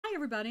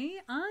everybody,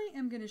 I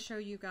am going to show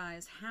you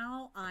guys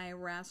how I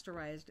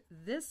rasterized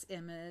this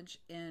image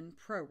in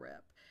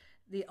ProRip.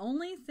 The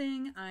only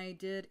thing I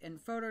did in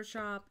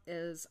Photoshop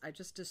is I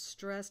just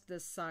distressed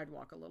this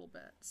sidewalk a little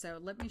bit. So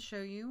let me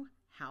show you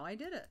how I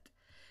did it.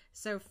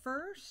 So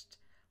first,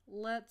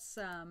 let's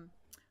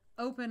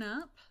open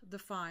up the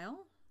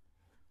file.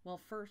 Well,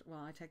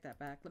 I take that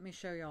back. Let me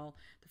show y'all.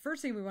 The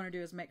first thing we want to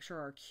do is make sure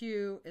our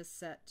Q is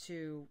set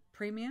to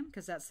premium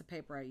because that's the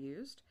paper I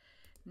used.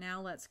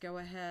 Now let's go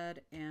ahead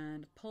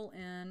and pull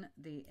in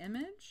the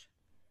image.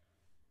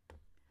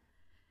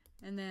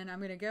 And then I'm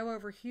going to go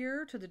over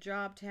here to the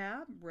job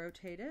tab,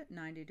 rotate it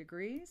 90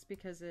 degrees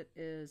because it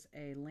is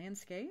a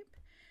landscape.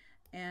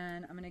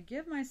 And I'm going to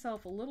give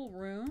myself a little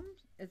room.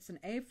 It's an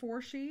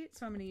A4 sheet,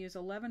 so I'm going to use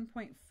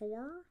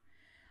 11.4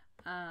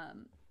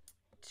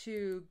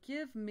 to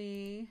give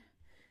me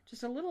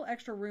just a little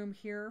extra room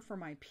here for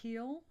my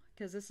peel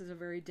because this is a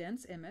very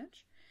dense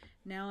image.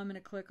 Now I'm going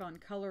to click on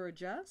Color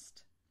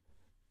Adjust.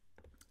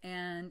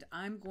 And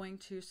I'm going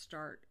to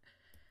start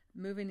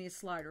moving these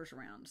sliders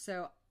around.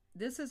 So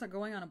this is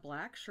going on a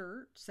black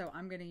shirt, so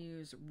I'm going to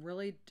use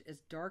really as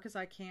dark as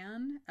I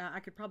can. I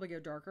could probably go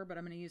darker, but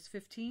I'm going to use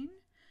 15.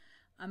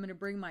 I'm going to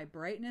bring my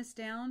brightness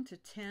down to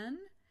 10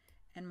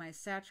 and my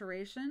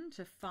saturation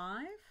to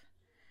 5.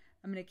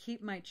 I'm going to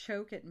keep my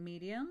choke at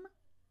medium.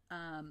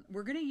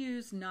 We're going to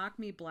use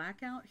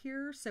KnockMeBlackOut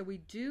here, so we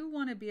do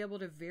want to be able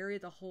to vary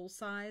the hole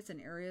size in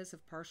areas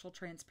of partial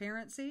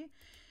transparency.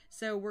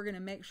 So we're going to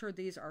make sure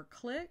these are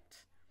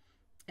clicked,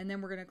 and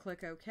then we're going to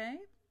click OK.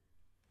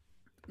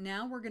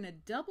 Now we're going to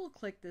double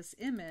click this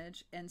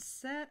image and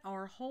set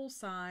our hole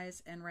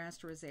size and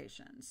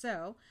rasterization.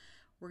 So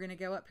we're going to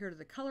go up here to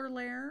the color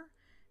layer,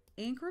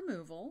 ink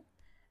removal,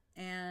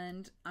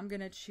 and I'm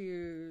going to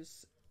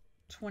choose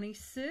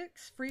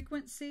 26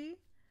 frequency,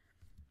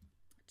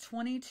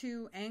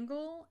 22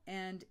 angle,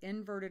 and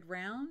inverted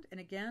round. And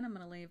again, I'm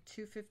going to leave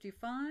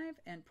 255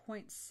 and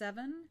 0.7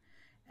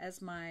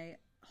 as my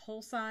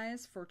hole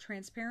size for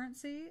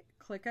transparency.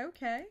 Click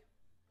OK.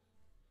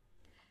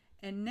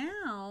 And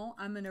now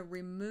I'm going to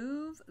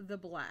remove the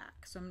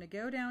black. So I'm going to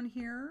go down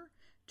here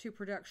to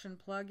Production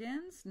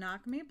Plugins,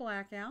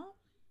 KnockMeBlackOut,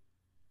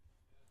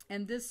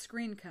 and this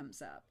screen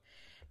comes up.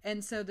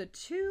 And so the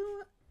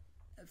two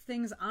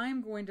things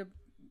I'm going to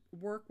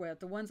work with,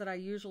 the ones that I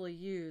usually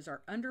use,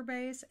 are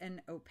underbase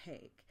and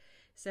opaque.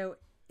 So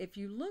if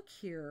you look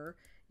here,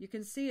 you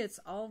can see it's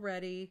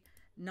already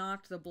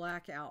knocked the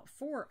black out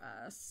for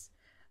us.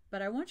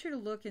 But I want you to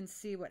look and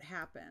see what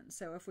happens.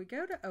 So if we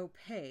go to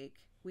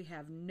opaque, we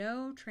have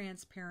no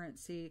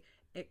transparency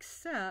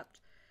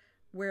except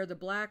where the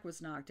black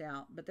was knocked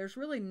out, but there's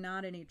really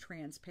not any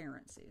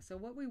transparency. So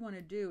what we want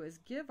to do is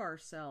give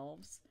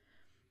ourselves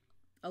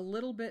a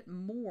little bit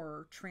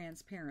more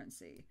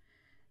transparency.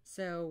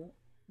 So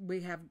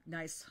we have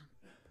nice,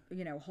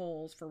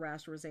 holes for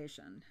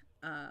rasterization.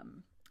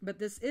 But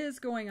this is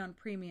going on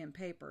premium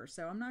paper,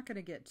 so I'm not going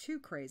to get too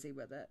crazy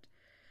with it.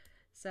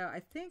 So I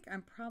think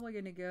I'm probably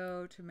going to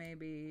go to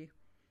maybe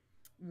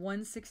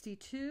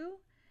 162,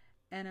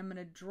 and I'm going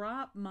to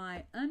drop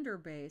my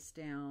underbase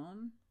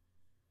down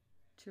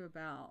to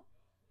about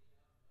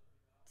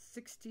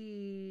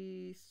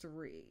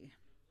 63.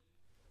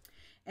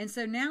 And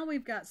so now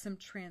we've got some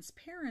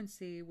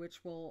transparency,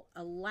 which will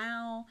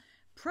allow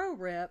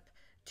ProRip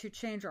to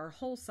change our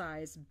hole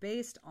size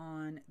based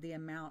on the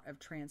amount of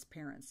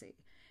transparency.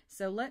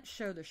 So let's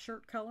show the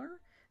shirt color.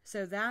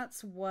 So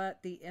that's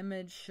what the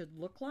image should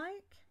look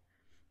like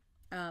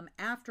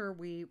after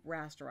we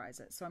rasterize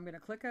it. So I'm going to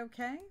click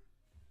OK.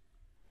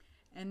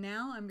 And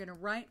now I'm going to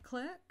right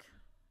click.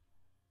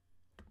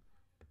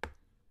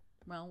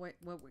 Well,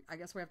 I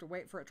guess we have to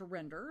wait for it to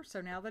render.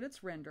 So now that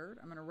it's rendered,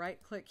 I'm going to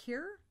right click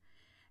here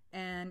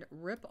and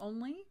rip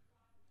only.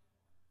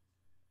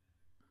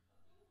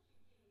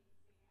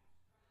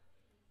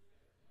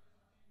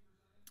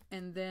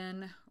 And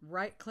then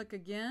right click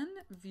again,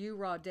 view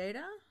raw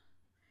data.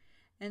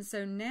 And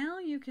so now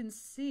you can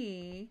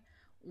see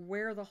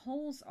where the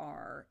holes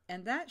are,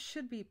 and that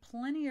should be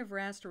plenty of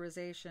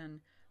rasterization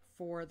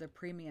for the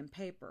premium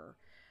paper.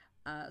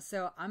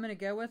 So I'm going to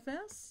go with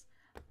this,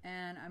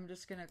 and I'm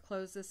just going to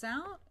close this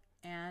out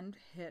and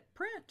hit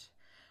print.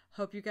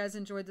 Hope you guys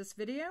enjoyed this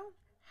video.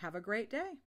 Have a great day.